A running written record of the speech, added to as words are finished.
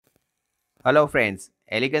Hello friends,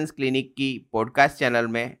 elegance clinic की podcast channel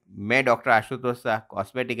में मैं doctor Ashutosh Shah,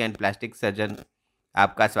 cosmetic and plastic surgeon,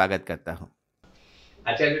 आपका स्वागत करता हूं।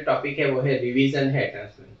 आज का जो टॉपिक है वो है रिवीजन हेयर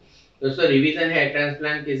ट्रांसप्लांट। दोस्तों, रिवीजन हेयर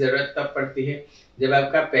ट्रांसप्लांट की ज़रूरत तब पड़ती है जब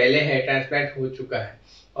आपका पहले हेयर ट्रांसप्लांट हो चुका है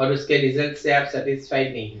और उसके रिजल्ट से आप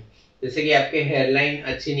सेटिस्फाइड नहीं हैं। जैसे कि आपके हेयरलाइन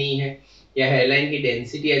अच्छी नहीं है, या हेयरलाइन की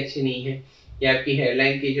डेंसिटी अच्छी नहीं है, या आपकी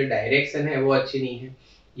हेयरलाइन की जो डायरेक्शन है वो अच्छी नहीं है,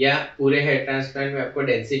 या पूरे हेयर ट्रांसप्लांट में आपको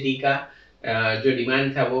डेंसिटी का जो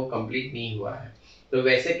डिमांड था वो कंप्लीट नहीं हुआ है। तो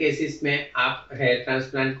वैसे केसेस में आप हेयर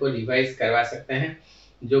ट्रांसप्लांट को रिवाइज करवा सकते हैं।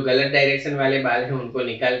 जो गलत डायरेक्शन वाले बाल हैं उनको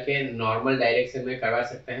निकाल के नॉर्मल डायरेक्शन में करवा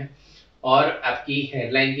सकते हैं, और आपकी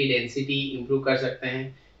हेयरलाइन की डेंसिटी इम्प्रूव कर सकते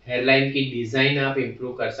हैं। हेयरलाइन की डिज़ाइन आप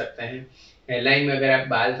इम्प्रूव कर सकते हैं। हेयरलाइन में अगर आप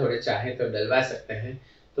बाल थोड़े चाहें तो डलवा सकते हैं।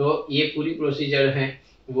 तो ये पूरी प्रोसीजर है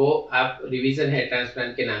वो आप रिवीजन हेयर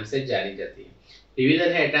ट्रांसप्लांट के नाम से जानी जाती है।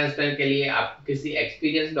 रिवीजन हेयर ट्रांसप्लांट के लिए आपको किसी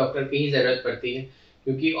एक्सपीरियंस डॉक्टर की ही ज़रूरत पड़ती है,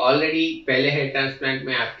 क्योंकि ऑलरेडी पहले हेयर ट्रांसप्लांट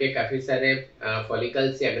में आपके काफ़ी सारे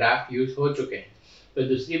फॉलिकल्स या ग्राफ्ट यूज़ हो चुके हैं। तो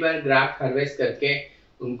दूसरी बार ग्राफ्ट हार्वेस्ट करके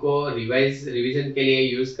उनको रिवीजन के लिए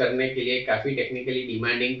यूज़ करने के लिए काफ़ी टेक्निकली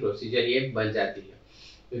डिमांडिंग प्रोसीजर ये बन जाती है।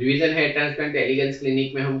 Revision hair transplant Elegance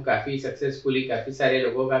clinic में हम काफ़ी सक्सेसफुली काफ़ी सारे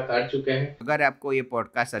लोगों का कर चुके हैं। अगर आपको ये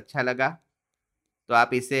पॉडकास्ट अच्छा लगा तो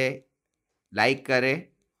आप इसे लाइक करें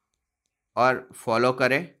और फॉलो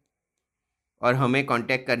करें, और हमें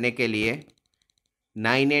कांटेक्ट करने के लिए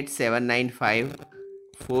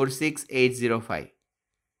 9879546805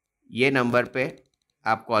 ये नंबर पे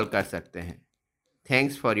आप कॉल कर सकते हैं।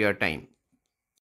 Thanks for your time.